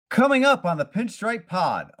Coming up on the Pinstripe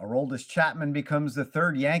Pod, Aroldis Chapman becomes the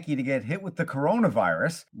third Yankee to get hit with the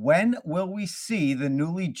coronavirus. When will we see the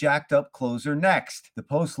newly jacked up closer next? The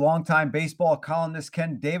Post's longtime baseball columnist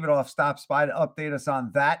Ken Davidoff stops by to update us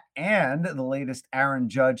on that and the latest Aaron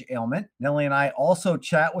Judge ailment. Nelly and I also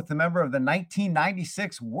chat with the member of the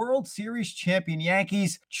 1996 World Series champion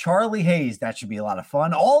Yankees, Charlie Hayes. That should be a lot of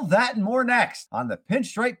fun. All that and more next on the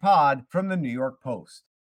Pinstripe Pod from the New York Post.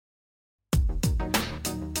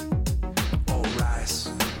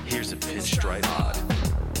 Here's a Pinstripe Pod.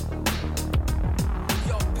 New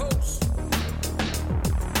York Post.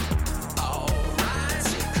 All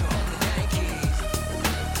rise, here come the Yankees.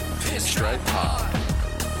 Pinstripe Pod.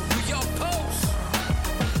 New York Post.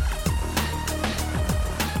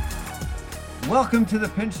 Welcome to the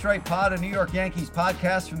Pinstripe Pod, a New York Yankees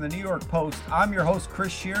podcast from the New York Post. I'm your host,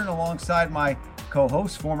 Chris Sheeran, alongside my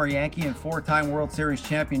co-host, former Yankee and four-time World Series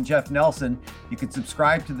champion Jeff Nelson. You can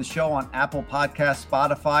subscribe to the show on Apple Podcasts,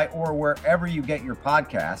 Spotify, or wherever you get your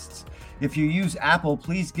podcasts. If you use Apple,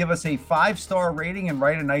 please give us a 5-star rating and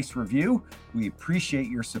write a nice review. We appreciate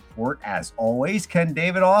your support as always. Ken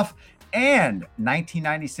Davidoff and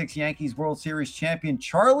 1996 Yankees World Series champion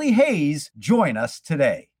Charlie Hayes join us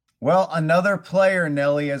today. Well, another player,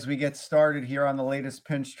 Nelly, as we get started here on the latest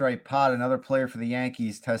Pinstripe Pod, another player for the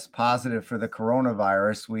Yankees tests positive for the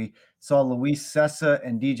coronavirus. We saw Luis Cessa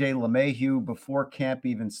and DJ LeMahieu before camp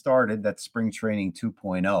even started. That's spring training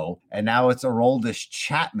 2.0. And now it's Aroldis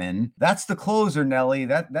Chapman. That's the closer, Nelly.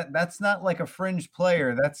 That's not like a fringe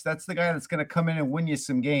player. That's the guy that's going to come in and win you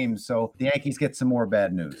some games. So the Yankees get some more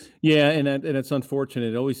bad news. Yeah, and it's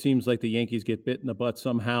unfortunate. It always seems like the Yankees get bit in the butt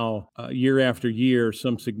somehow. Year after year,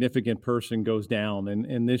 some significant person goes down.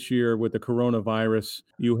 And this year with the coronavirus,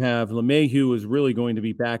 you have LeMahieu is really going to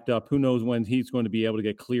be backed up. Who knows when he's going to be able to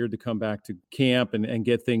get cleared to come back to camp and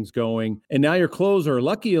get things going. And now your closer,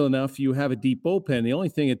 lucky enough, you have a deep bullpen. The only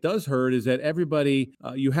thing it does hurt is that everybody,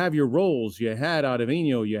 you have your roles. You had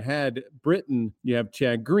Ottavino, you had Britton, you have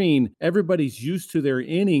Chad Green. Everybody's used to their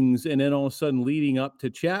innings, and then all of a sudden leading up to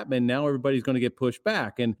Chapman, now everybody's going to get pushed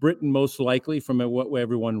back. And Britton, most likely, from what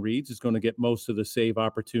everyone reads, is going to get most of the save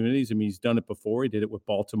opportunities. I mean, he's done it before. He did it with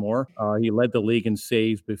Baltimore. He led the league in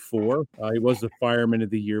saves before. He was the fireman of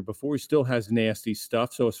the year before. He still has nasty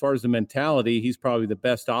stuff. So as far as the mentality, he's probably the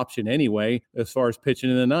best option anyway as far as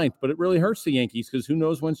pitching in the ninth. But it really hurts the Yankees because who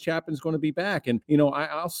knows when Chapman's going to be back. And,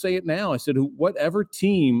 I'll say it now. I said, whatever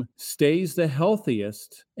team stays the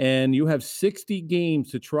healthiest, and you have 60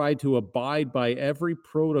 games to try to abide by every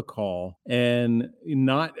protocol and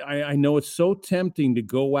I know it's so tempting to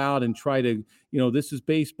go out and try to, this is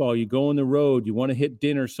baseball. You go on the road, you want to hit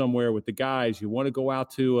dinner somewhere with the guys. You want to go out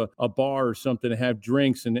to a bar or something to have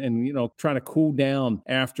drinks and trying to cool down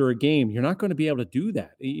after a game. You're not going to be able to do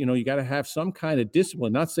that. You got to have some kind of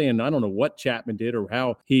discipline. Not saying I don't know what Chapman did or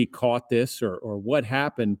how he caught this or what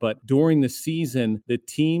happened, but during the season, the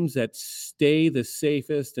teams that stay the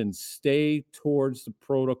safest and stay towards the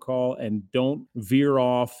protocol and don't veer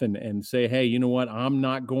off and say, hey, you know what? I'm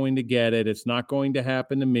not going to get it. It's not going to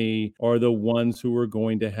happen to me, are the ones who are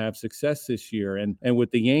going to have success this year. And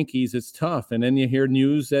with the Yankees, it's tough. And then you hear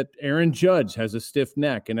news that Aaron Judge has a stiff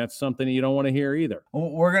neck, and that's something you don't want to hear either.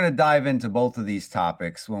 Well, we're going to dive into both of these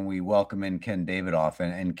topics when we welcome in Ken Davidoff.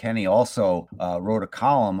 And Kenny also wrote a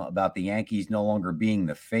column about the Yankees no longer being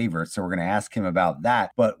the favorite. So we're going to ask him about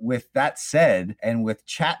that. But with that said, and with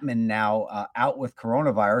Chapman now out with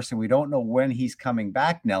coronavirus, and we don't know when he's coming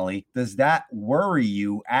back, Nelly, does that worry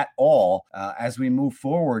you at all as we move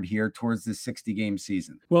forward here towards this 60-game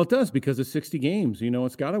season? Well, it does, because it's 60 games.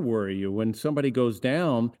 It's got to worry you. When somebody goes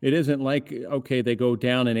down, it isn't like, okay, they go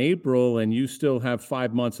down in April and you still have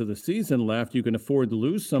 5 months of the season left. You can afford to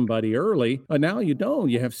lose somebody early. But now you don't.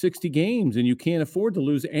 You have 60 games and you can't afford to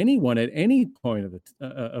lose anyone at any point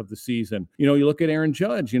of the season. You look at Aaron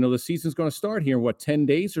Judge, the season's going to start here in 10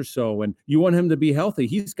 days or so, and you want him to be healthy.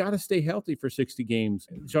 He's got to stay healthy for 60 games.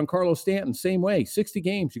 Giancarlo Stanton, same way, 60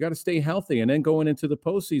 games. You got to stay healthy. And then going into the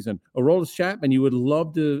postseason, Aroldis Chapman, you would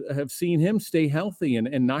love to have seen him stay healthy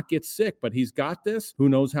and not get sick, but he's got this. Who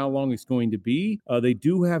knows how long it's going to be? They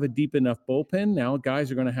do have a deep enough bullpen. Now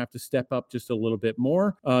guys are going to have to step up just a little bit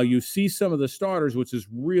more. You see some of the starters, which is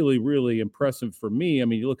really, really impressive for me. I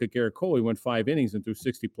mean, you look at Garrett Cole, he went 5 innings and threw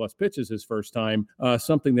 60-plus pitches his first time,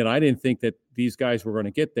 something that I didn't think that these guys we're going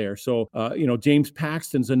to get there. So, James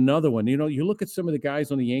Paxton's another one. You look at some of the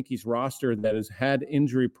guys on the Yankees roster that has had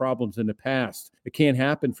injury problems in the past. It can't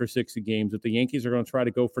happen for 60 games. If the Yankees are going to try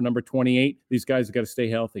to go for number 28, these guys have got to stay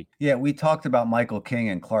healthy. Yeah, we talked about Michael King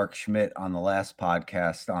and Clark Schmidt on the last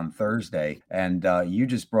podcast on Thursday, and you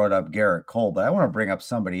just brought up Garrett Cole, but I want to bring up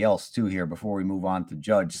somebody else too here before we move on to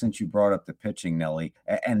Judge, since you brought up the pitching, Nelly,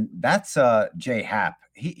 and that's Jay Happ.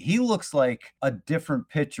 He looks like a different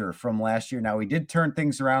pitcher from last year. Now, he did turn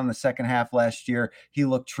things around in the second half last year. He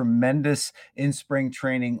looked tremendous in spring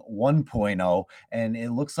training 1.0, and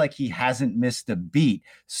it looks like he hasn't missed a beat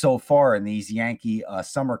so far in these Yankee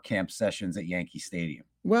summer camp sessions at Yankee Stadium.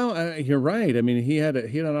 Well, you're right. I mean, he had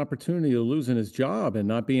an opportunity of losing his job and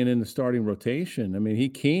not being in the starting rotation. I mean,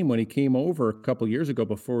 when he came over a couple of years ago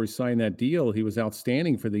before he signed that deal, he was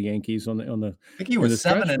outstanding for the Yankees on the. I think he was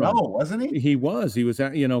 7-0, wasn't he? He was.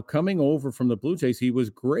 Coming over from the Blue Jays, he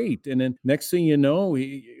was great. And then next thing you know,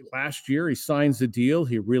 last year he signs the deal.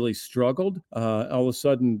 He really struggled. All of a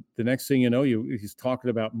sudden, the next thing you know, he's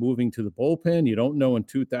talking about moving to the bullpen. You don't know in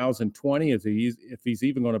 2020 if he's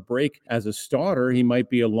even going to break as a starter. He might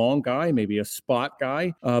be a long guy, maybe a spot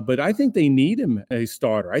guy, but I think they need him a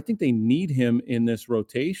starter. I think they need him in this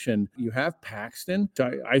rotation. You have Paxton,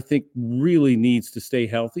 I think really needs to stay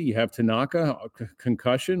healthy. You have Tanaka,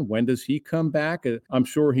 concussion. When does he come back? I'm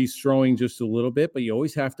sure he's throwing just a little bit, but you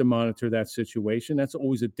always have to monitor that situation. That's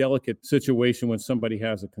always a delicate situation when somebody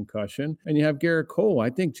has a concussion. And you have Garrett Cole. I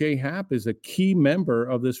think Jay Happ is a key member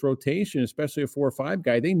of this rotation, especially a 4-5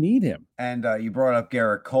 guy. They need him. And you brought up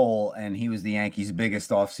Garrett Cole, and he was the Yankees' biggest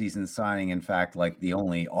offseason signing. In fact, like the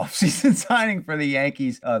only offseason signing for the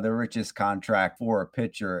Yankees, the richest contract for a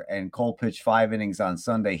pitcher. And Cole pitched 5 innings on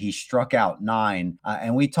Sunday. He struck out 9.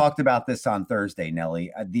 And we talked about this on Thursday,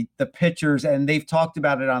 Nelly. The pitchers, and they've talked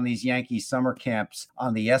about it on these Yankees summer camps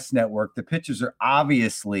on the S Network, the pitchers are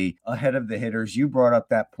obviously ahead of the hitters. You brought up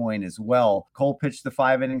that point as well. Cole pitched the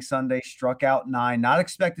 5 innings Sunday, struck out 9, not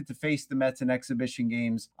expected to face the Mets in exhibition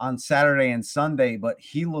games on Saturday and Sunday, but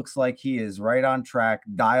he looks like he is right on track,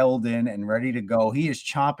 dialed in and ready to go. He is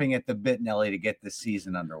chomping at the bit, Nelly, to get this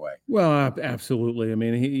season underway. Well, absolutely. I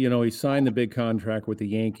mean, he signed the big contract with the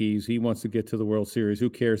Yankees. He wants to get to the World Series. Who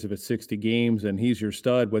cares if it's 60 games and he's your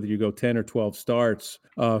stud, whether you go 10 or 12 starts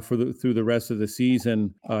through the rest of the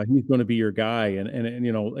season. He's going to be your guy. And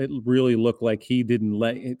it really looked like he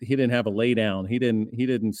didn't have a lay down. He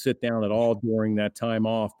didn't sit down at all during that time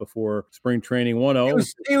off before spring training 1-0.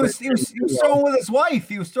 He was throwing with his wife.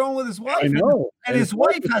 He was throwing with his wife. I know. And his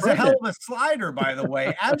wife has a hell of a slider, by the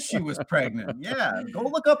way, as she was pregnant. Yeah. Go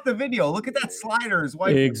look up the video. Look at that slider his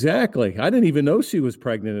wife. Exactly. I didn't even know she was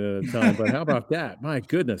pregnant at the time, but how about that? My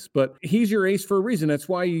goodness. But he's your ace for a reason. That's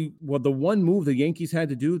why the one move the Yankees had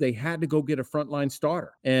to do, they had to go get a frontline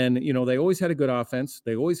starter. And, they always had a good offense.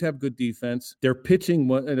 They always have good defense. Their pitching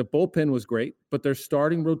and the bullpen was great, but their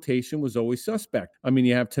starting rotation was always suspect. I mean,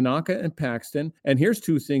 you have Tanaka and Paxton, and here's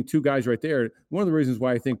two guys right there. One of the reasons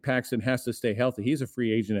why I think Paxton has to stay healthy, he's a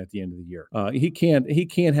free agent at the end of the year. He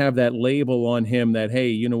can't have that label on him that, hey,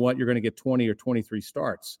 you know what, you're going to get 20 or 23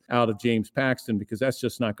 starts out of James Paxton, because that's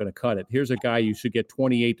just not going to cut it. Here's a guy you should get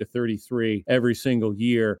 28 to 33 every single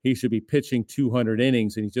year. He should be pitching 200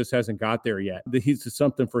 innings, and he just hasn't got there yet. He's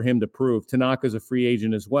something for him to prove. Tanaka's a free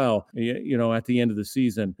agent as well. At the end of the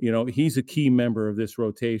season, he's a key member of this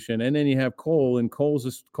rotation. And then you have Cole, and Cole's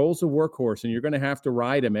a workhorse, and you're going to have to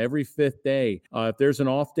ride him every 5th day. If there's an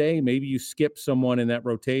off day, maybe you skip someone in that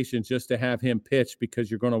rotation just to have him pitch, because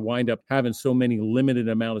you're going to wind up having so many limited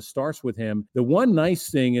amount of starts with him. The one nice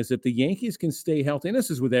thing is if the Yankees can stay healthy, and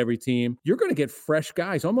this is with every team, you're going to get fresh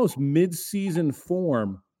guys, almost mid-season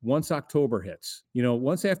form. Once October hits,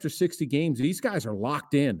 once after 60 games, these guys are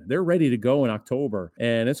locked in. They're ready to go in October,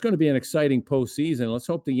 and it's going to be an exciting postseason. Let's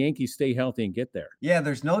hope the Yankees stay healthy and get there. Yeah,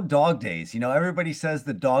 there's no dog days. Everybody says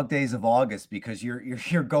the dog days of August because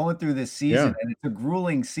you're going through this season, and it's a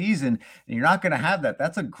grueling season, and you're not going to have that.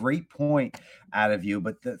 That's a great point out of you.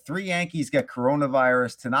 But the 3 Yankees get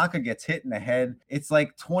coronavirus. Tanaka gets hit in the head. It's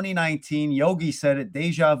like 2019. Yogi said it,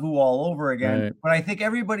 deja vu all over again. Right. But I think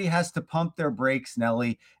everybody has to pump their brakes,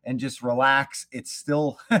 Nelly, and just relax. It's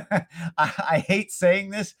still, I hate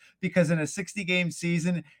saying this because in a 60-game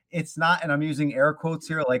season, it's not, and I'm using air quotes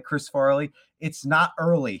here like Chris Farley, it's not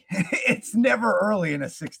early. It's never early in a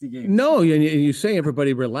 60-game. No, you say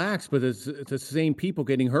everybody relax, but it's the same people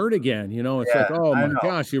getting hurt again. It's like, oh my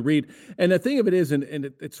gosh, you read. And the thing of it is, and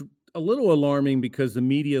it's a little alarming because the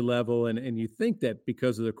media level, and you think that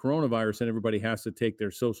because of the coronavirus and everybody has to take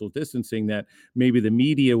their social distancing, that maybe the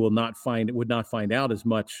media would not find out as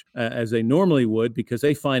much as they normally would, because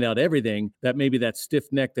they find out everything. That maybe that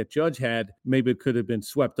stiff neck that Judge had, maybe it could have been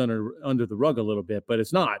swept under the rug a little bit, but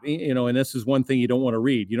it's not. And this is one thing you don't want to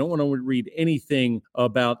read. You don't want to read anything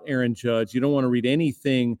about Aaron Judge. You don't want to read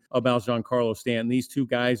anything about Giancarlo Stanton. These two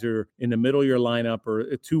guys are in the middle of your lineup, or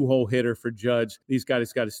a two-hole hitter for Judge. These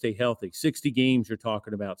guys got to stay healthy. 60 games you're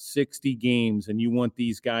talking about, 60 games, and you want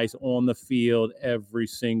these guys on the field every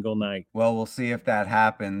single night. Well, we'll see if that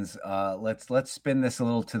happens. Let's spin this a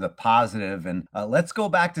little to the positive, and let's go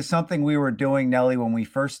back to something we were doing, Nelly, when we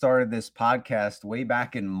first started this podcast way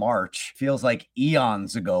back in March. Feels like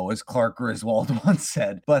eons ago, as Clark Griswold once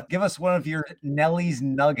said. But give us one of your Nelly's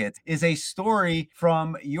nuggets. Is a story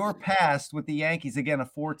from your past with the Yankees, again, a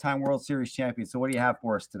 4-time World Series champion. So what do you have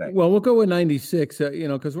for us today? Well, we'll go with 96,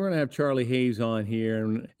 because we're going to have Charlie Hayes on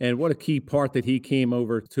here, and what a key part that he came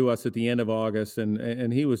over to us at the end of August,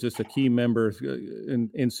 and he was just a key member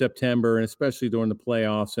in September, and especially during the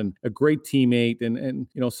playoffs, and a great teammate, and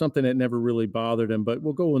something that never really bothered him. But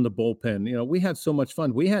we'll go in the bullpen. We had so much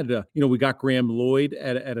fun. We had we got Graham Lloyd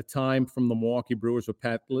at a time from the Milwaukee Brewers with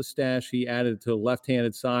Pat Listash. He added to the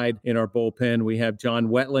left-handed side in our bullpen. We have John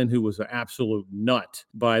Wetland, who was an absolute nut,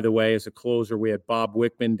 by the way, as a closer. We had Bob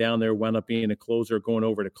Wickman down there, wound up being a closer going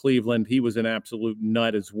over to Cleveland. He was an absolute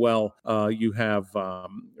nut as well. You have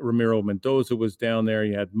Ramiro Mendoza was down there.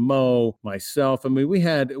 You had Mo, myself. I mean,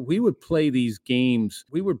 we would play these games.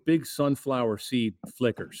 We were big sunflower seed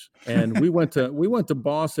flickers, and we went to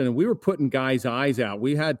Boston, and we were putting guys' eyes out.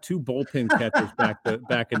 We had 2 bullpen catchers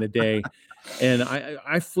back in the day. And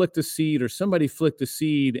I flicked a seed, or somebody flicked a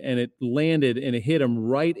seed, and it landed and it hit him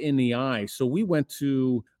right in the eye. So we went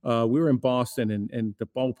to we were in Boston, and the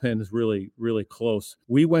bullpen is really, really close.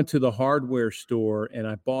 We went to the hardware store, and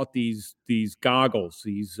I bought these goggles,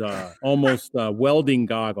 these almost welding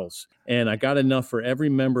goggles, and I got enough for every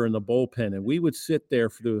member in the bullpen. And we would sit there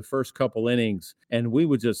for the first couple innings, and we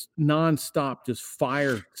would just nonstop just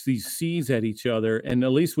fire these seeds at each other, and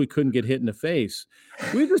at least we couldn't get hit in the face.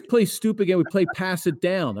 We just play stupid game. We play pass it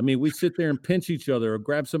down. I mean, we sit there and pinch each other, or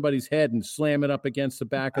grab somebody's head and slam it up against the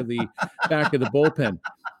back of the bullpen.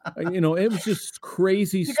 It was just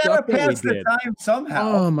crazy stuff that we did. Time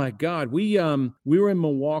somehow. Oh my God. We were in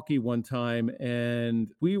Milwaukee one time,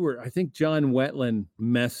 and I think John Wetland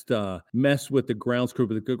messed with the grounds crew,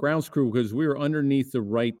 but the grounds crew, because we were underneath the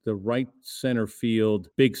right center field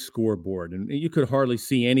big scoreboard, and you could hardly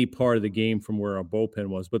see any part of the game from where our bullpen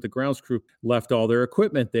was. But the grounds crew left all their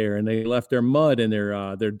equipment there, and they left their mud and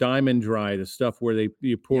their diamond dry, the stuff where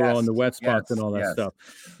you pour on the wet spots and all that stuff.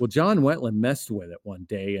 Well, John Wetland messed with it one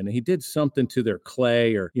day, and he did something to their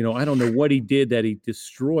clay, or I don't know what he did, that he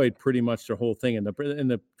destroyed pretty much the whole thing, and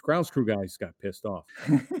the grounds crew guys got pissed off.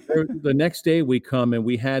 The next day we come, and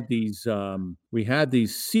we had these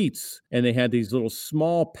seats, and they had these little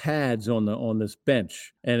small pads on this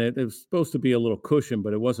bench, and it was supposed to be a little cushion,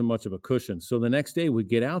 but it wasn't much of a cushion. So the next day we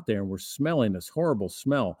get out there, and we're smelling this horrible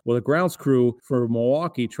smell. Well, the grounds crew for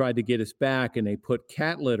Milwaukee tried to get us back, and they put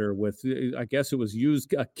cat litter with, I guess it was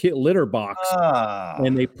used a kit litter box,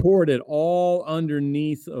 and they poured it all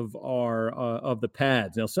underneath of of the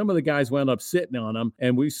pads. Now, some of the guys wound up sitting on them,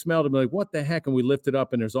 and we smelled them, like, what the heck? And we lifted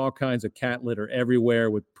up, and there's all kinds of cat litter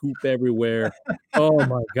everywhere with poop everywhere. Oh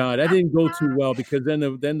my God, that didn't go too well, because then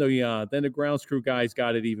the grounds crew guys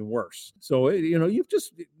got it even worse. So we're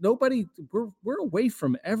away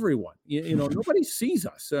from everyone. Nobody sees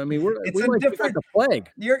us. I mean, we're like the plague.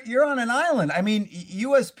 You're on an island. I mean,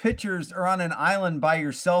 you as pitchers are on an island by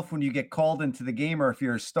yourself when you get called into the game, or if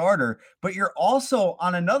you're a starter. But you're also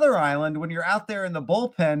on another island when you're out there in the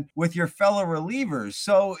bullpen with your fellow relievers.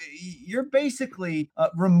 So you're basically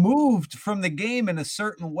removed from the game in a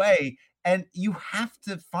certain way. And you have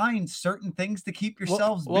to find certain things to keep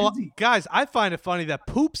yourselves busy. Well, guys, I find it funny that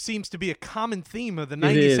poop seems to be a common theme of the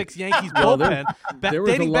 96 Yankees bullpen.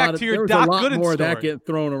 Dating back to your Doc Gooden story. There was a lot more of that getting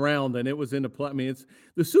thrown around than it was in the play. I mean, it's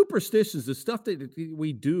the superstitions, the stuff that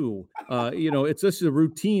we do. It's just a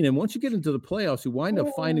routine. And once you get into the playoffs, you wind up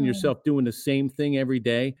finding yourself doing the same thing every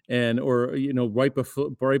day, or right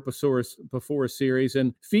before a series.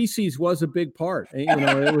 And feces was a big part.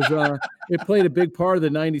 It played a big part of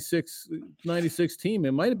the 96 team.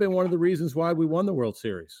 It might have been one of the reasons why we won the World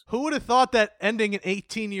Series. Who would have thought that ending an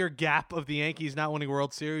 18-year gap of the Yankees not winning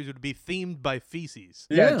World Series would be themed by feces?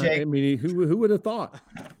 Yeah, Jake, I mean, who would have thought?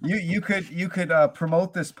 You could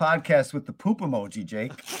promote this podcast with the poop emoji,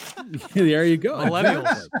 Jake. There you go.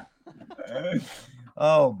 Millennials.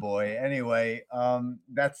 Oh boy. Anyway,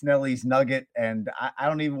 that's Nelly's nugget, and I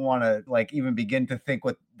don't even want to even begin to think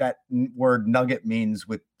what that word nugget means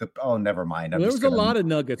with the. Oh, never mind. There was a lot of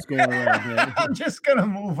nuggets going around here. I'm just gonna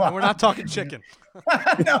move on. And we're not talking chicken.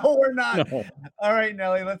 No, we're not. No. All right,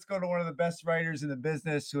 Nelly, let's go to one of the best writers in the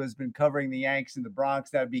business who has been covering the Yanks in the Bronx.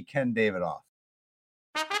 That'd be Ken Davidoff.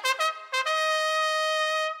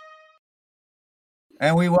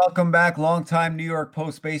 And we welcome back longtime New York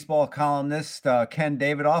Post baseball columnist Ken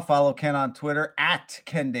Davidoff. Follow Ken on Twitter at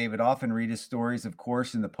Ken Davidoff and read his stories, of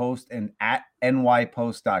course, in the Post and at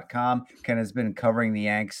nypost.com. Ken has been covering the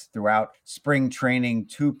Yanks throughout spring training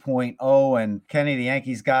 2.0. And Kenny, the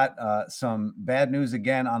Yankees got some bad news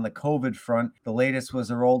again on the COVID front. The latest was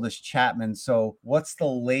Aroldis Chapman. So what's the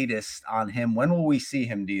latest on him? When will we see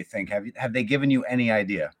him, do you think? Have they given you any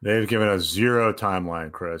idea? They've given us zero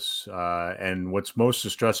timeline, Chris. And what's most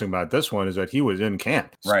distressing about this one is that he was in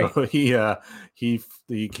camp. Right. So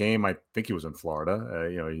he came, I think he was in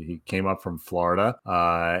Florida. He came up from Florida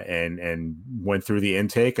and went through the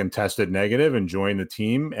intake and tested negative and joined the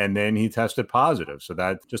team. And then he tested positive. So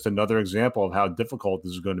that's just another example of how difficult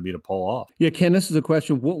this is going to be to pull off. Yeah, Ken, this is a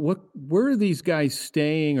question. Where are these guys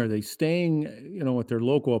staying? Are they staying, at their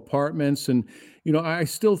local apartments? And, I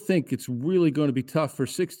still think it's really going to be tough for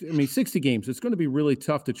 60 games. It's going to be really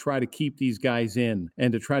tough to try to keep these guys in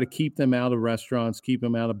and to try to keep them out of restaurants, keep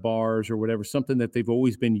them out of bars or whatever, something that they've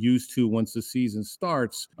always been used to once the season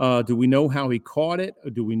starts. Do we know how he caught it? Or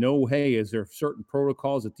do we know, hey, is there certain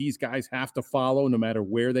protocols that these guys have to follow no matter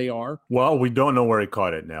where they are? Well, we don't know where he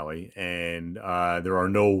caught it, Nelly. And there are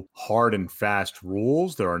no hard and fast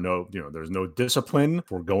rules. There are no, there's no discipline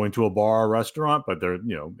for going to a bar or restaurant, but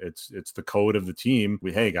it's the code of the team.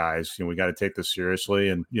 Hey guys, we got to take this seriously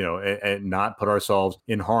and not put ourselves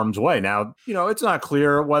in harm's way. Now, it's not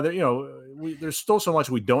clear whether, there's still so much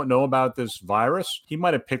we don't know about this virus. He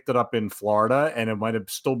might have picked it up in Florida and it might have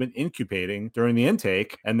still been incubating during the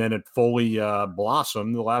intake and then it fully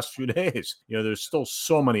blossomed the last few days. There's still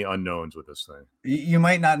so many unknowns with this thing. You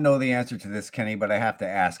might not know the answer to this, Kenny, but I have to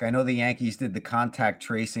ask. I know the Yankees did the contact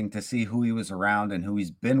tracing to see who he was around and who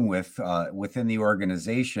he's been with within the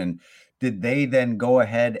organization. Did they then go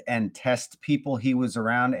ahead and test people he was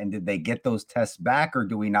around, and did they get those tests back, or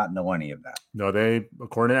do we not know any of that? No,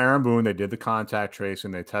 according to Aaron Boone, they did the contact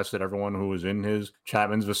tracing. They tested everyone who was in his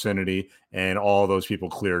Chapman's vicinity, and all those people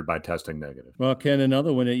cleared by testing negative. Well, Ken,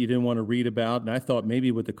 another one that you didn't want to read about, and I thought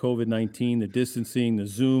maybe with the COVID-19, the distancing, the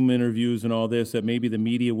Zoom interviews and all this, that maybe the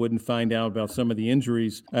media wouldn't find out about some of the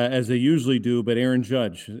injuries as they usually do. But Aaron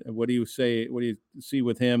Judge, what do you say? What do you see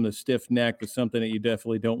with him? The stiff neck is something that you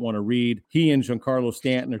definitely don't want to read. He and Giancarlo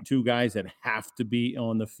Stanton are two guys that have to be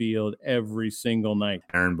on the field every single night.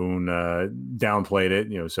 Aaron Boone downplayed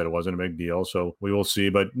it, said it wasn't a big deal. So we will see.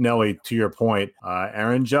 But Nelly, to your point,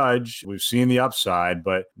 Aaron Judge, we've seen the upside,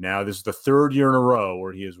 but now this is the third year in a row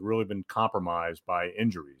where he has really been compromised by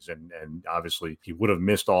injuries. And obviously he would have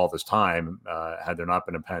missed all this time had there not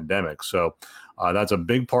been a pandemic. So that's a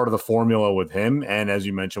big part of the formula with him. And as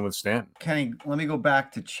you mentioned with Stanton. Kenny, let me go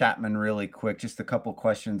back to Chapman really quick. Just a couple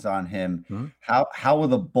questions on him. Mm-hmm. How will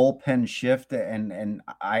the bullpen shift? And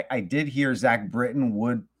I did hear Zach Britton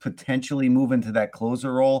would potentially move into that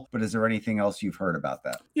closer role, but is there anything else you've heard about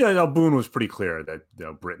that? Yeah, Boone was pretty clear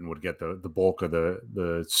that Britton would get the bulk of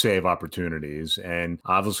the save opportunities. And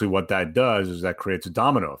obviously what that does is that creates a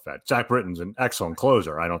domino effect. Zach Britton's an excellent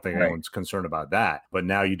closer. I don't think anyone's concerned about that. But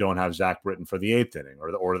now you don't have Zach Britton for the 8th inning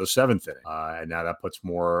or the 7th inning. And now that puts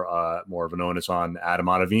more of an onus on Adam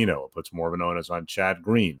Ottavino. It puts more of an onus on Chad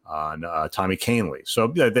Green, on Tommy Kahnle. So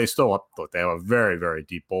they still they have a very, very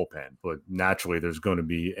deep bullpen. But naturally there's going to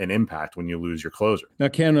be an impact when you lose your closer. Now,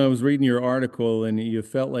 Ken, I was reading your article and you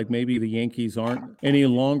felt like maybe the Yankees aren't any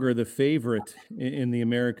longer the favorite in the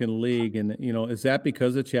American League. And, is that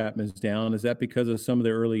because of Chapman's down? Is that because of some of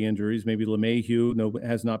the early injuries? Maybe LeMahieu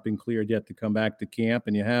has not been cleared yet to come back to camp.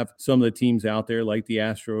 And you have some of the teams out there like the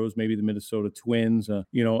Astros, maybe the Minnesota Twins.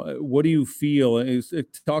 What do you feel?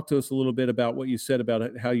 Talk to us a little bit about what you said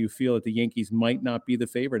about how you feel that the Yankees might not be the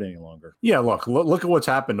favorite any longer. Yeah, look at what's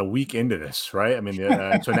happened a week into this, right? I mean,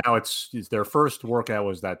 so now it's their first workout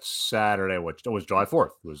was that Saturday, which was July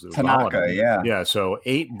 4th. It was Tanaka, yeah. So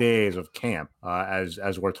 8 days of camp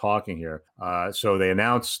as we're talking here. So they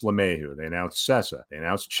announced LeMahieu, they announced Sessa, they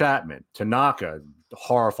announced Chapman, Tanaka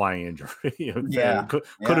horrifying injury.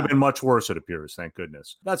 Could have been much worse, it appears. Thank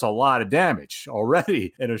goodness. That's a lot of damage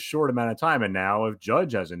already in a short amount of time. And now if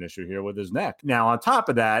Judge has an issue here with his neck. Now, on top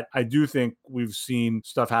of that, I do think we've seen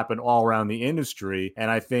stuff happen all around the industry. And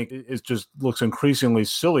I think it just looks increasingly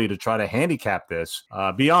silly to try to handicap this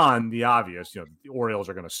beyond the obvious. The Orioles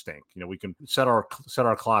are going to stink. We can set our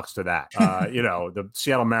clocks to that. The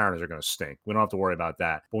Seattle Mariners are going to stink. We don't have to worry about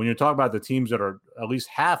that. But when you're talking about the teams that are at least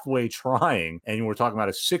halfway trying, and we're talking about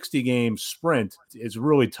a 60-game sprint, it's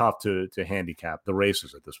really tough to handicap the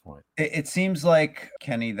races at this point. It seems like,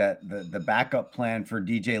 Kenny, that the backup plan for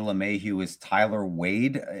DJ LeMahieu is Tyler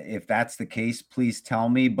Wade. If that's the case, please tell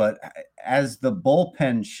me. But as the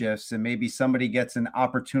bullpen shifts and maybe somebody gets an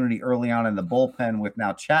opportunity early on in the bullpen with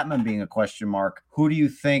now Chapman being a question mark, who do you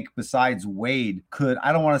think besides Wade could,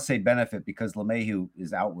 I don't want to say benefit because LeMahieu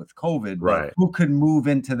is out with COVID, but who could move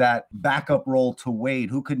into that backup role to Wade?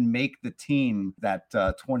 Who could make the team that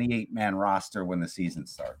 28-man roster when the season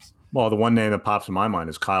starts? Well, the one name that pops in my mind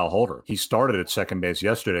is Kyle Holder. He started at second base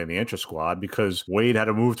yesterday in the intra-squad because Wade had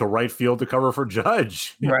to move to right field to cover for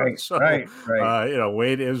Judge. Right.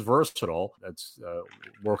 Wade is versatile. That's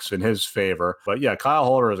works in his favor. But yeah, Kyle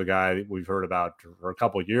Holder is a guy we've heard about for a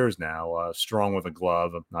couple of years now. Strong with a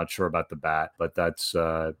glove. I'm not sure about the bat, but that's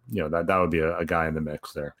that would be a guy in the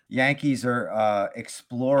mix there. Yankees are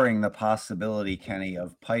exploring the possibility, Kenny,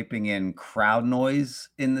 of piping in crowd noise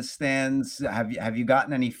in the stands. Have you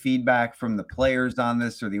gotten any feedback from the players on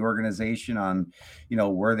this or the organization on,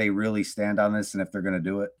 where they really stand on this and if they're going to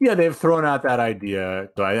do it? Yeah, they've thrown out that idea.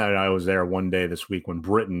 So I was there one day this week when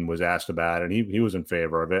Britton was asked about it, and he was in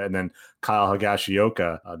favor of it. And then Kyle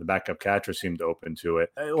Higashioka, the backup catcher, seemed open to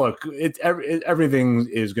it. Look, everything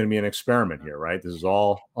is going to be an experiment here, right? This is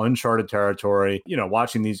all uncharted territory.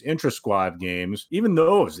 Watching these intra-squad games, even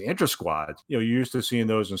those, the intra-squads, you're used to seeing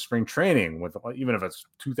those in spring training with, even if it's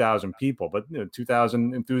 2,000 people, but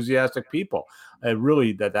 2,000 enthusiastic people.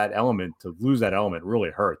 Really, that element, to lose that element really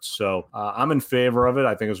hurts. So I'm in favor of it.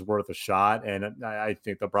 I think it's worth a shot. And I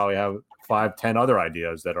think they'll probably have 5-10 other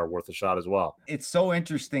ideas that are worth a shot as well. It's so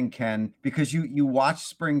interesting, Ken, because you watch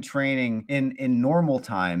spring training in normal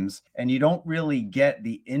times and you don't really get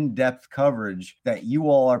the in-depth coverage that you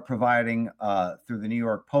all are providing through the New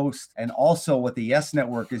York Post, and also what the Yes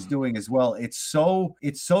Network is doing as well. It's so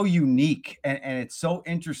unique and it's so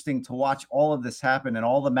interesting to watch all of this happen and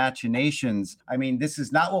all the machinations. I mean, this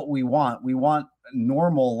is not what we want. We want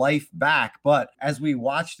normal life back. But as we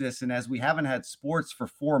watch this and as we haven't had sports for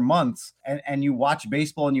 4 months and you watch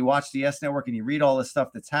baseball and you watch the Yes Network and you read all this stuff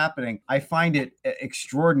that's happening, I find it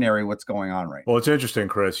extraordinary what's going on right now. Well, it's interesting,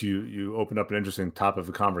 Chris. You opened up an interesting topic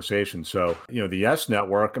of conversation. So, the Yes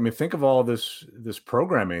Network, I mean, think of all this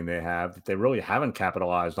programming they have that they really haven't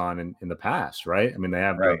capitalized on in the past, right? I mean, they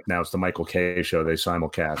have now it's the Michael Kay show they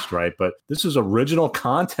simulcast, right? But this is original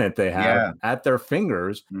content they have at their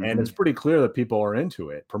fingers. Mm-hmm. And it's pretty clear that people are into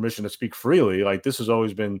it. Permission to speak freely. Like, this has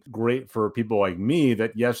always been great for people like me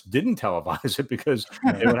that Yes didn't televise it because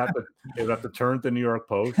they would have to turn to the New York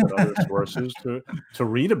Post and other sources to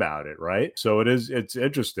read about it, right? So it's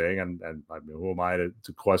interesting, and I mean, who am I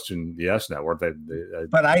to question the Yes Network?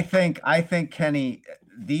 But I think Kenny,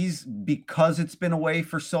 because it's been away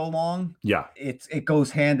for so long, it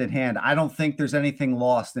goes hand in hand. I don't think there's anything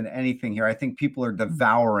lost in anything here. I think people are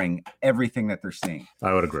devouring everything that they're seeing.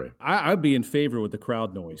 I would agree. I'd be in favor with the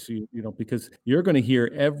crowd noise, because you're going to hear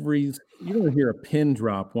a pin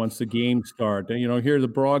drop once the games start. Hear the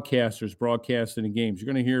broadcasters broadcasting the games.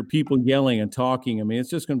 You're going to hear people yelling and talking. I mean, it's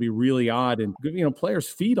just going to be really odd, and players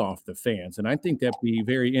feed off the fans. And I think that'd be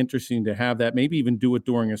very interesting to have that. Maybe even do it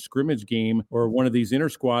during a scrimmage game or one of these inter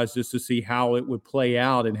squads just to see how it would play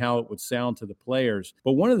out and how it would sound to the players.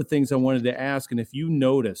 But one of the things I wanted to ask, and if you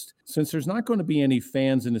noticed, since there's not going to be any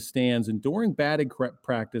fans in the stands, and during batting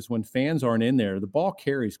practice, when fans aren't in there, the ball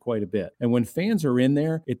carries quite a bit. And when fans are in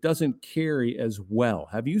there, it doesn't carry as well.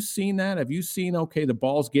 Have you seen that? Have you seen, the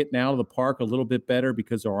ball's getting out of the park a little bit better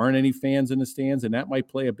because there aren't any fans in the stands, and that might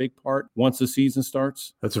play a big part once the season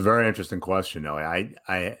starts? That's a very interesting question, Ellie.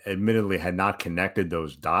 I admittedly had not connected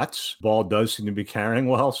those dots. Ball does seem to be carrying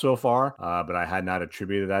well so far, but I had not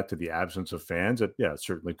attributed that to the absence of fans. It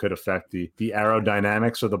certainly could affect the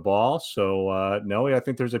aerodynamics of the ball. So, Nelly, I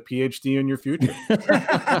think there's a PhD in your future.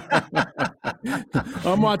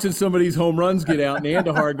 I'm watching some of these home runs get out, and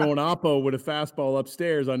Andujar going oppo with a fastball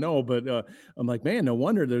upstairs. I know, but I'm like, man, no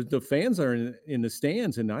wonder the fans are in the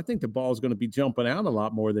stands, and I think the ball is going to be jumping out a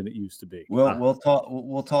lot more than it used to be.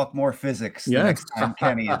 We'll talk more physics the next time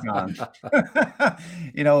Kenny is on.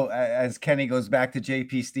 As Kenny goes back to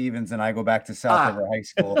JP Stevens and I go back to South River High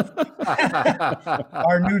School.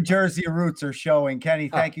 Our New Jersey roots are showing. Kenny,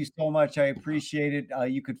 thank you so much. I appreciate it.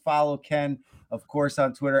 You could follow Ken, of course,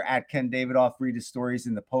 on Twitter at Ken Davidoff. Read his stories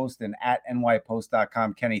in the Post and at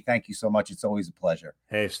nypost.com. Kenny, thank you so much. It's always a pleasure.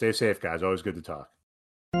 Hey, stay safe, guys. Always good to talk.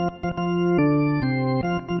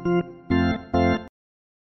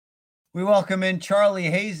 We welcome in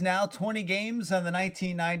Charlie Hayes now. 20 games on the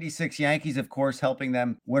 1996 Yankees, of course, helping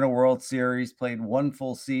them win a World Series. Played one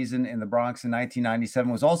full season in the Bronx in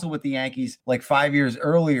 1997. Was also with the Yankees like 5 years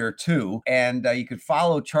earlier, too. And you could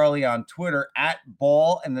follow Charlie on Twitter at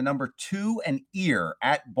ball and the number 2 and ear,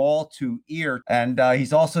 at ball to ear. And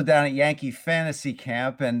he's also down at Yankee Fantasy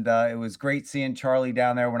Camp. And it was great seeing Charlie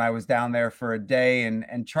down there when I was down there for a day.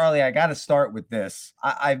 And Charlie, I got to start with this.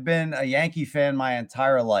 I've been a Yankee fan my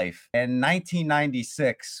entire life. And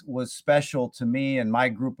 1996 was special to me and my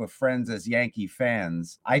group of friends as Yankee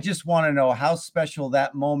fans. I just want to know how special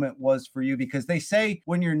that moment was for you, because they say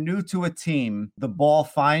when you're new to a team, the ball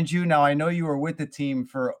finds you. Now, I know you were with the team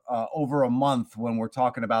for over a month when we're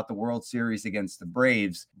talking about the World Series against the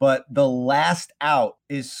Braves, but the last out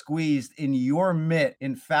is squeezed in your mitt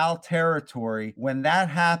in foul territory. When that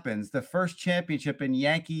happens, the first championship in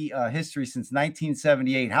Yankee history since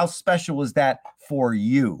 1978, how special was that for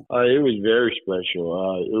you? It was very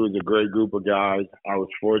special. It was a great group of guys. I was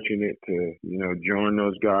fortunate to, join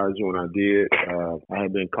those guys when I did. I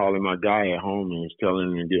had been calling my guy at home and was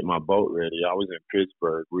telling him to get my boat ready. I was in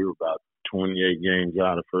Pittsburgh. We were about 28 games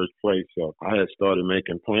out of first place. So I had started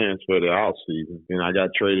making plans for the off season, and I got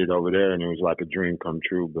traded over there, and it was like a dream come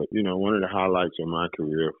true. But, one of the highlights of my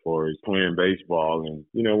career for is playing baseball. And,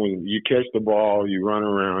 when you catch the ball, you run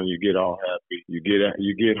around, you get all happy, you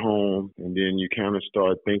get home, and then you kind of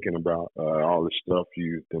start thinking about all the stuff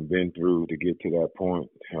you've been through to get to that point.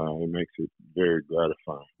 It makes it very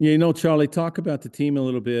gratifying. Yeah, Charlie, talk about the team a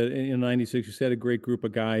little bit. In 96, you said a great group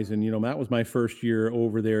of guys, and, that was my first year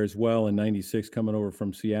over there as well in 96, coming over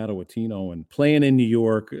from Seattle with Tino and playing in New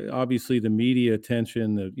York. Obviously, the media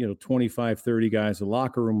attention, the 25, 30 guys, the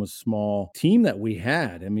locker room was small. Team that we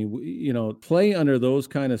had, I mean, play under those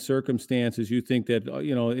kind of circumstances, you think that,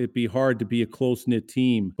 it'd be hard to be a close-knit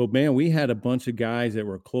team. But, man, we had a bunch of guys that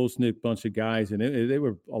were a close-knit bunch of guys, and they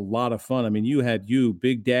were a lot of fun. I mean, you had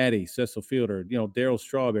Big Daddy, Cecil Fielder, Darryl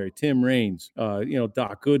Strawberry, Tim Raines,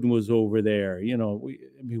 Doc Gooden was over there.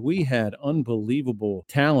 We had unbelievable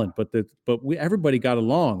talent, but everybody got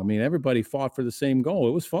along. I mean, everybody fought for the same goal.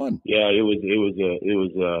 It was fun. Yeah, it was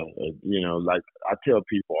like I tell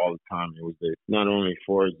people all the time, it was not only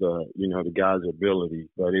for the guys' ability,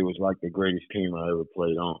 but it was like the greatest team I ever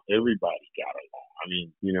played on. Everybody got along. I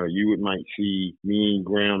mean, you might see me and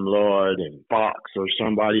Graham Lloyd and Fox or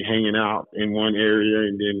somebody hanging out in one area,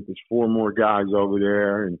 and then there's 4 more guys over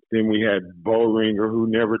there. And then we had Boehringer, who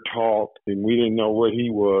never talked, and we didn't know what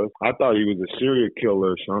he was. I thought he was a serial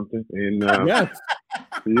killer or something. And yes.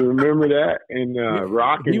 You remember that? And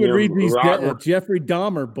Rock and he would read these Jeffrey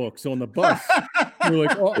Dahmer books on the bus. You're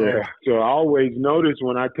like, oh. Yeah. So I always noticed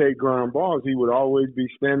when I take ground balls, he would always be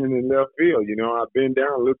standing in left field. I bend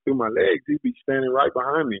down, look through my legs, he'd be standing right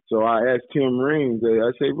behind me. So I asked Tim Raines,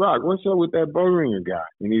 I say, Rock, what's up with that Boehringer guy?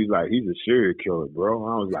 And he was like, he's a serial killer, bro.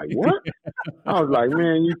 I was like, what? I was like,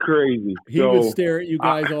 man, you crazy. He would stare at you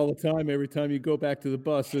guys all the time every time you go back to the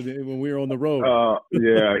bus when we were on the road.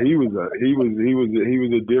 Yeah, he was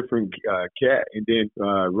a different cat. And then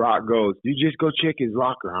Rock goes, you just go check his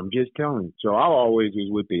locker. I'm just telling you. So I always was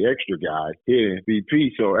with the extra guy here,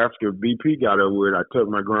 BP. So after BP got over it, I took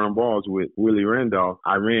my ground balls with Willie Randolph.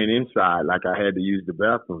 I ran inside like I had to use the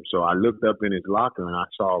bathroom. So I looked up in his locker and I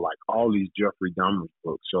saw like all these Jeffrey Dahmer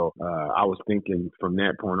books. So I was thinking from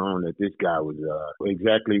that point on that this guy was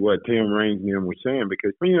exactly what Tim Raines and them were saying,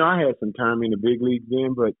 because I had some time in the big leagues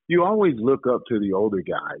then, but you always look up to the older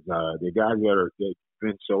guys, the guys that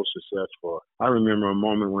been so successful. I remember a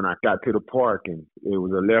moment when I got to the park and it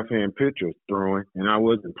was a left-hand pitcher throwing and I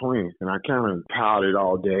wasn't playing, and I kind of pouted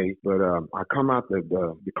all day. But I come out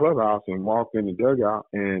the clubhouse and walked in the dugout,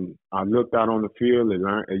 and I looked out on the field and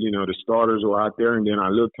the starters were out there, and then I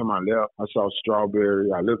looked to my left, I saw Strawberry.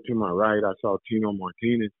 I looked to my right, I saw Tino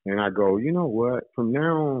Martinez, and I go, you know what? From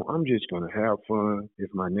now on, I'm just gonna have fun. If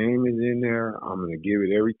my name is in there, I'm gonna give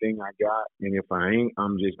it everything I got, and if I ain't,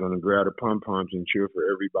 I'm just gonna grab the pom poms and cheer for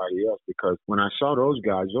everybody else, because when I saw those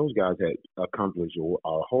guys had accomplished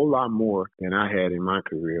a whole lot more than I had in my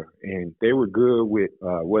career. And they were good with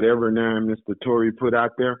whatever name Mr. Torre put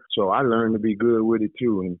out there. So I learned to be good with it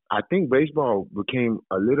too. And I think baseball became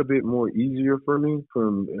a little bit more easier for me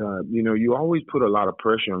from, you always put a lot of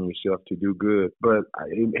pressure on yourself to do good, but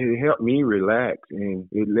it helped me relax. And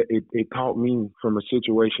it taught me from a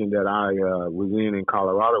situation that I was in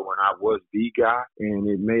Colorado when I was the guy. And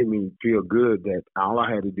it made me feel good that all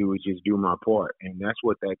I had to do was just do my part. And that's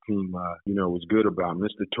what that team, was good about.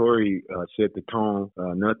 Mr. Torre set the tone.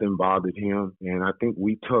 Nothing bothered him. And I think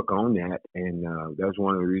we took on that. And that's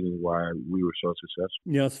one of the reasons why we were so successful.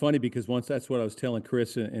 Yeah, it's funny because once that's what I was telling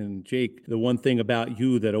Chris and Jake. The one thing about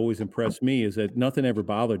you that always impressed me is that nothing ever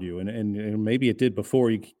bothered you. And maybe it did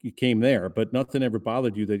before you came there, but nothing ever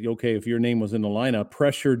bothered you that, okay, if your name was in the lineup,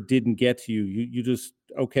 pressure didn't get to you. You just,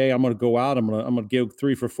 okay, I'm going to go out. I'm going to give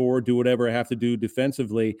 3 for 4, do whatever I have to do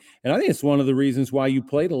defensively. And I think it's one of the reasons why you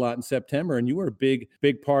played a lot in September, and you were a big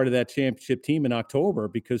part of that championship team in October,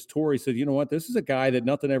 because Torre said, you know what, this is a guy that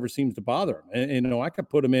nothing ever seems to bother him. And I could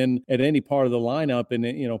put him in at any part of the lineup and,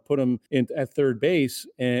 put him in at third base,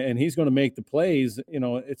 and he's going to make the plays.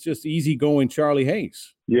 It's just easygoing Charlie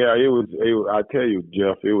Hayes. Yeah, I tell you,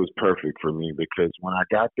 Jeff, it was perfect for me, because when I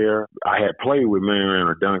got there, I had played with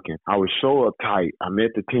Mariano Duncan. I was so uptight. I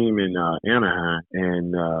met the team in Anaheim,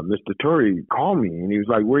 and Mr. Torre called me, and he was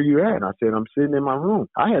like, "Where you at?" And I said, "I'm sitting in my room."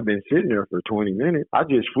 I had been sitting there for 20 minutes. I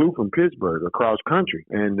just flew from Pittsburgh across country.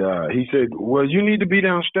 And he said, "Well, you need to be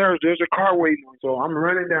downstairs. There's a car waiting." So I'm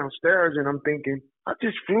running downstairs, and I'm thinking, I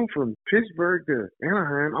just flew from Pittsburgh to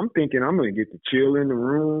Anaheim. I'm thinking I'm going to get to chill in the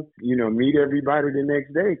room, meet everybody the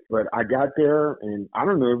next day. But I got there, and I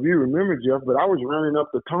don't know if you remember, Jeff, but I was running up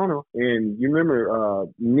the tunnel, and you remember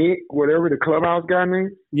Nick, whatever the clubhouse guy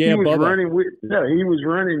name? Yeah, he was Bubba. He was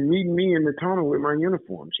meeting me in the tunnel with my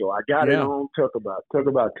uniform. So I got it on, took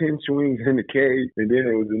about 10 swings in the cage, and then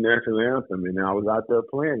it was the national anthem, and I was out there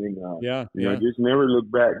playing. And just never look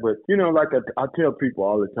back. But like I tell people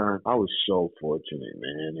all the time, I was so fortunate,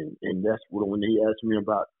 man. And that's when he asked me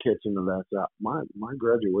about catching the last out. My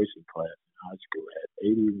graduation class in high school had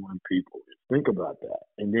 81 people. Think about that.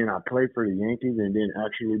 And then I played for the Yankees, and then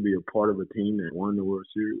actually be a part of a team that won the World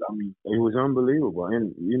Series. I mean, it was unbelievable.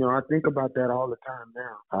 And, I think about that all the time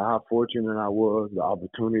now, how fortunate I was, the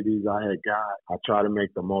opportunities I had got. I try to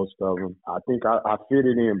make the most of them. I think I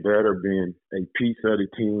fitted in better being a piece of the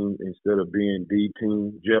team instead of being the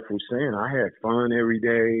team. Jeff was saying, I had fun every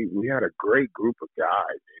day. We had a great group of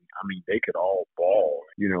guys. They could all ball.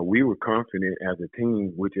 We were confident as a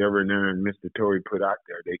team, whichever name Mr. Torre put out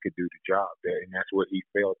there, they could do the job. And that's what he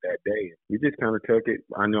felt that day. We just kind of took it,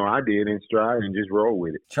 I know I did, in stride and just roll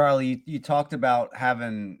with it. Charlie, you talked about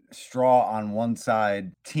having Straw on one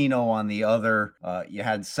side, Tino on the other. You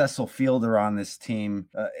had Cecil Fielder on this team.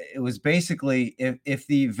 It was basically, if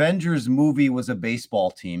the Avengers movie was a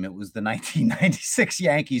baseball team, it was the 1996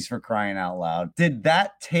 Yankees, for crying out loud. Did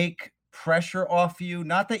that take pressure off you?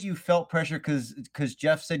 Not that you felt pressure, because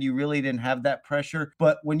Jeff said you really didn't have that pressure,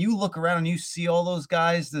 but when you look around and you see all those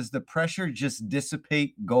guys, does the pressure just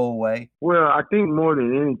dissipate, go away? Well, I think more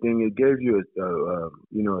than anything, it gave you a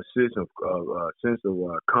sense of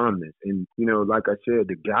calmness. And like I said,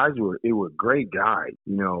 the guys were great guys.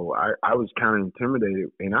 I was kind of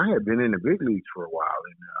intimidated, and I had been in the big leagues for a while.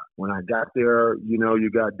 And when I got there,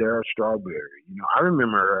 you got Darryl Strawberry. I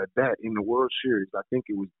remember that in the World Series, I think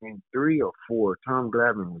it was game 3 or 4, Tom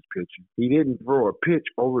Glavine was pitching. He didn't throw a pitch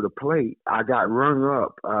over the plate. I got rung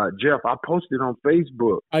up. Jeff, I posted on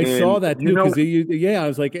Facebook. I saw that too, because I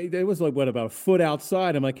was like, it was like, what, about a foot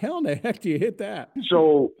outside? I'm like, how in the heck do you hit that?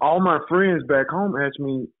 So all my friends back home asked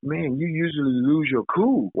me, man, you usually lose your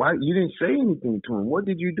cool. Why you didn't say anything to him? What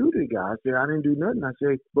did you do to the guy? I said, I didn't do nothing. I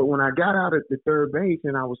said, but when I got out at the third base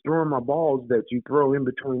and I was throwing my balls that you throw in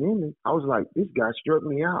between innings, I was like, this guy struck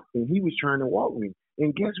me out, and he was trying to walk me.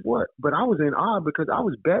 And guess what? But I was in awe because I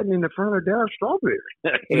was batting in the front of Darryl Strawberry.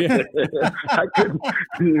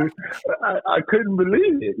 I couldn't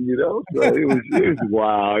believe it, So it was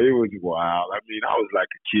wild. It was wild. I was like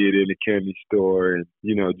a kid in a candy store, and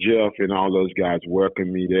Jeff and all those guys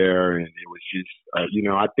welcomed me there, and it was just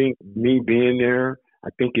I think me being there, I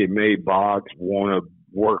think it made Boggs want to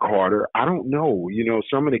work harder. I don't know. You know,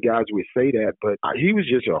 some of the guys would say that, but he was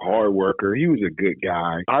just a hard worker. He was a good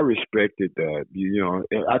guy. I respected that. You know,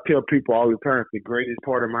 I tell people all the time, the greatest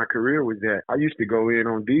part of my career was that I used to go in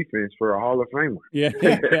on defense for a Hall of Famer. Yeah,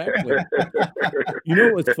 exactly. You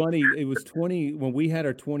know what's funny? It was when we had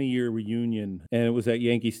our 20-year reunion, and it was at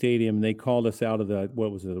Yankee Stadium, and they called us out of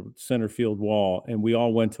the center field wall, and we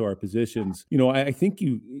all went to our positions. You know, I think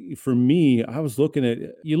for me, I was looking at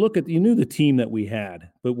you knew the team that we had,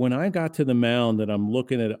 but when I got to the mound and I'm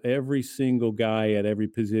looking at every single guy at every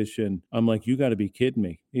position, I'm like, you got to be kidding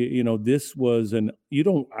me. You know, this was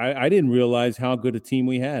I didn't realize how good a team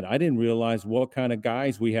we had. I didn't realize what kind of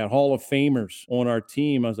guys we had, Hall of Famers on our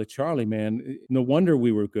team. I was like, Charlie, man, no wonder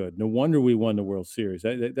we were good. No wonder we won the World Series.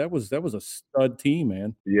 That was a stud team,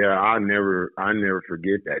 man. Yeah, I never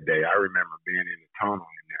forget that day. I remember being in the tunnel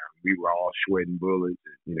in there. We were all sweating bullets.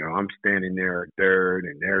 You know, I'm standing there at third,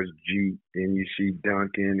 and there's Jeep. Then you see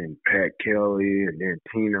Duncan and Pat Kelly, and then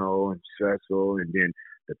Tino and Cecil, and then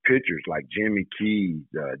the pitchers like Jimmy Keys,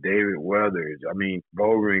 David Weathers. I mean,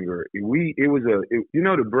 Bowringer.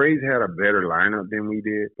 The Braves had a better lineup than we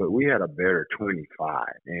did, but we had a better 25.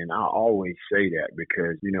 And I always say that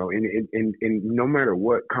because, you know, in no matter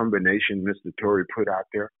what combination Mr. Torre put out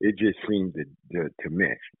there, it just seemed to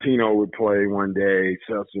mesh. Tino would play one day,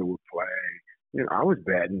 Cecil would play. You know, I was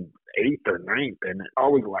batting 8th or 9th, and I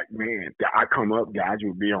was like, man, I come up, guys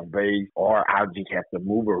would be on base, or I just have to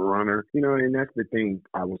move a runner. You know, and that's the thing.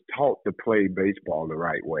 I was taught to play baseball the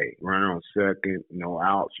right way. Run on second, no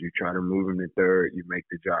outs. You try to move him to third. You make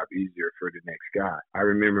the job easier for the next guy. I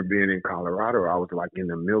remember being in Colorado. I was like in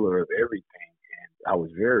the middle of everything. I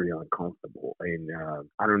was very uncomfortable, and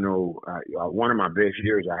I don't know. One of my best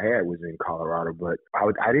years I had was in Colorado, but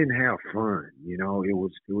I didn't have fun. You know, it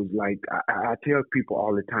was like I tell people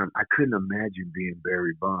all the time, I couldn't imagine being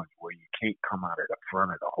Barry Bonds, where you can't come out of the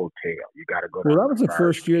front of the hotel. You got to go. Well, that was the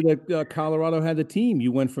first year that Colorado had the team.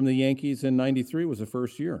 You went from the Yankees in '93. Was the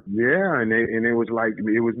first year. Yeah, and it was like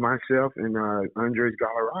it was myself and Andres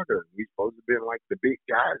Galarraga. We supposed to be like the big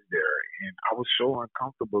guys there, and I was so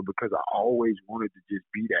uncomfortable because I always wanted to just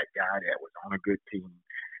be that guy that was on a good team,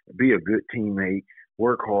 be a good teammate,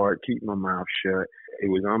 work hard, keep my mouth shut. It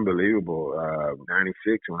was unbelievable.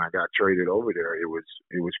 96 when I got traded over there, it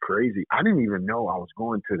was crazy. I didn't even know I was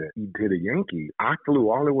going to the Yankees. I flew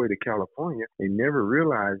all the way to California and never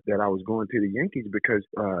realized that I was going to the Yankees because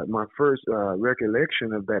my first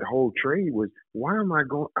recollection of that whole trade was, why am I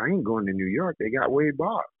going? I ain't going to New York. They got Wade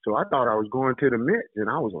Boggs. So I thought I was going to the Mets, and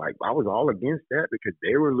I was all against that because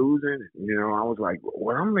they were losing. You know, I was like,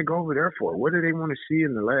 what am I going to go over there for? What do they want to see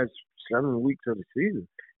in the last 7 weeks of the season?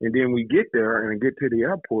 And then we get there and get to the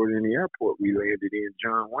airport. In the airport, we landed in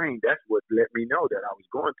John Wayne. That's what let me know that I was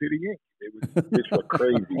going to the Yankees. It was just a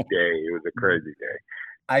crazy day. It was a crazy day.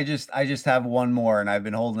 I just have one more, and I've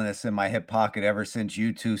been holding this in my hip pocket ever since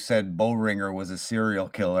you two said Bowringer was a serial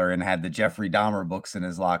killer and had the Jeffrey Dahmer books in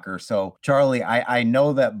his locker. So, Charlie, I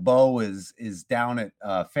know that Bo is down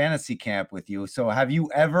at fantasy camp with you. So have you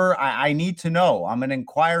ever, I need to know, I'm an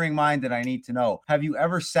inquiring mind and I need to know, have you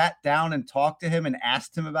ever sat down and talked to him and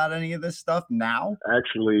asked him about any of this stuff now?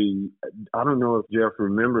 Actually, I don't know if Jeff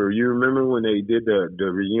remember. You remember when they did the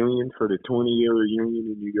reunion for the 20-year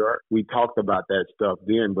reunion in New York? We talked about that stuff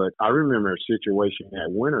then. But I remember a situation that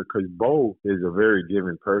winter because Bo is a very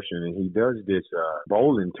giving person, and he does this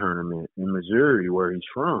bowling tournament in Missouri where he's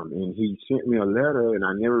from. And he sent me a letter, and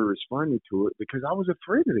I never responded to it because I was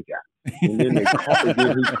afraid of the guy. And then they called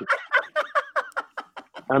me.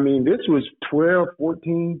 I mean, this was 12,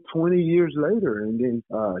 14, 20 years later. And then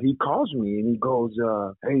he calls me and he goes,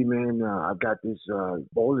 hey, man, I've got this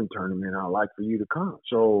bowling tournament. I'd like for you to come.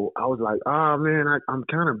 So I was like, man, I'm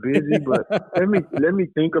kind of busy, but let me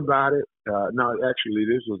think about it. No, actually,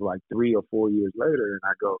 this was like 3 or 4 years later. And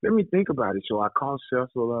I go, let me think about it. So I called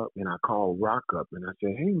Cecil up and I called Rock up and I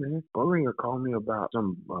said, hey, man, Bowringer called me about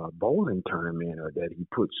some bowling tournament that he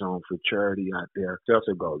puts on for charity out there.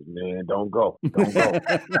 Cecil goes, man, don't go. Don't go.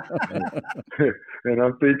 And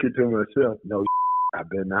I'm thinking to myself, no, I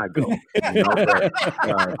better not go. You know, but,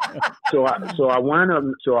 so I wind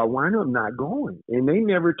up not going, and they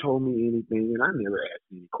never told me anything, and I never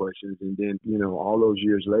asked any questions. And then, you know, all those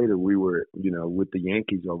years later, we were, you know, with the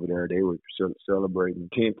Yankees over there. They were celebrating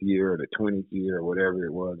 10th year or the 20th year or whatever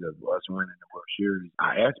it was of us winning the World Series.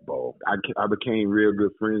 I asked Bo. I became real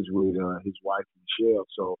good friends with his wife Michelle.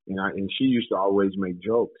 So and she used to always make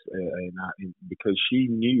jokes, and because she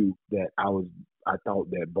knew that I was I thought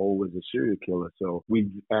that Bo was a serial killer. So we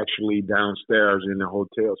actually downstairs in the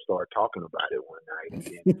hotel started talking about it one night.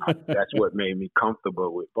 And that's what made me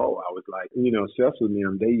comfortable with Bo. I was like, Cecil and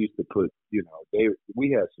them, they used to put,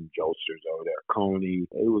 we had some jokesters over there. Coney,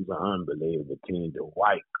 it was an unbelievable team.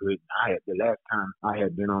 Dwight Gooden. The last time I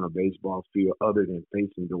had been on a baseball field other than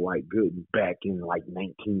facing Dwight Gooden back in like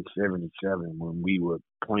 1977 when we were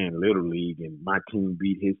playing Little League and my team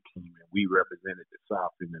beat his team and we represented the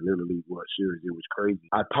South in the Little League World Series. It was crazy.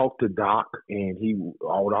 I talked to Doc and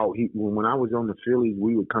when I was on the Phillies,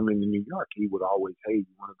 we would come into New York. He would always, hey,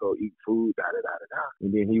 you want to go eat food, da-da-da-da-da.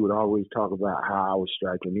 And then he would always talk about how I was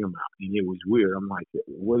striking him out. And it was weird. I'm like,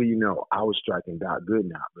 what do you know? I was striking Doc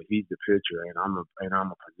Gooden out, but he's the pitcher and I'm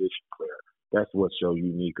a position player. That's what's so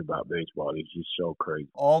unique about baseball. It's just so crazy.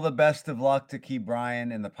 All the best of luck to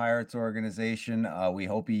Ke'Bryan and the Pirates organization. We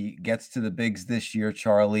hope he gets to the bigs this year,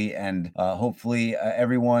 Charlie, and hopefully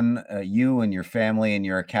everyone, you and your family and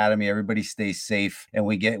your academy, everybody stays safe, and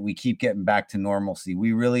we keep getting back to normalcy.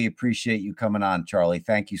 We really appreciate you coming on, Charlie.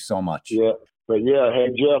 Thank you so much. Yeah. But yeah, hey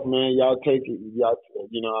Jeff, man, y'all take it.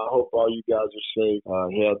 I hope all you guys are safe,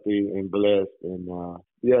 healthy, and blessed. And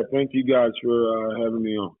thank you guys for having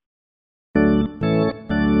me on.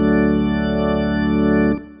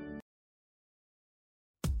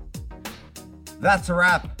 That's a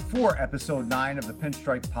wrap for episode 9 of the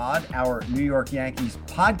Pinstripe Pod, our New York Yankees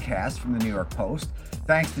podcast from the New York Post.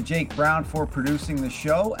 Thanks to Jake Brown for producing the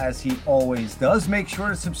show, as he always does. Make sure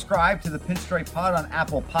to subscribe to the Pinstripe Pod on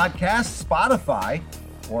Apple Podcasts, Spotify,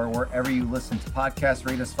 or wherever you listen to podcasts.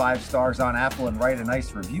 Rate us 5 stars on Apple and write a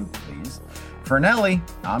nice review, please. For Nelly,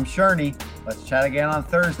 I'm Sherney. Let's chat again on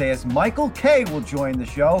Thursday as Michael K will join the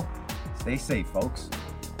show. Stay safe, folks.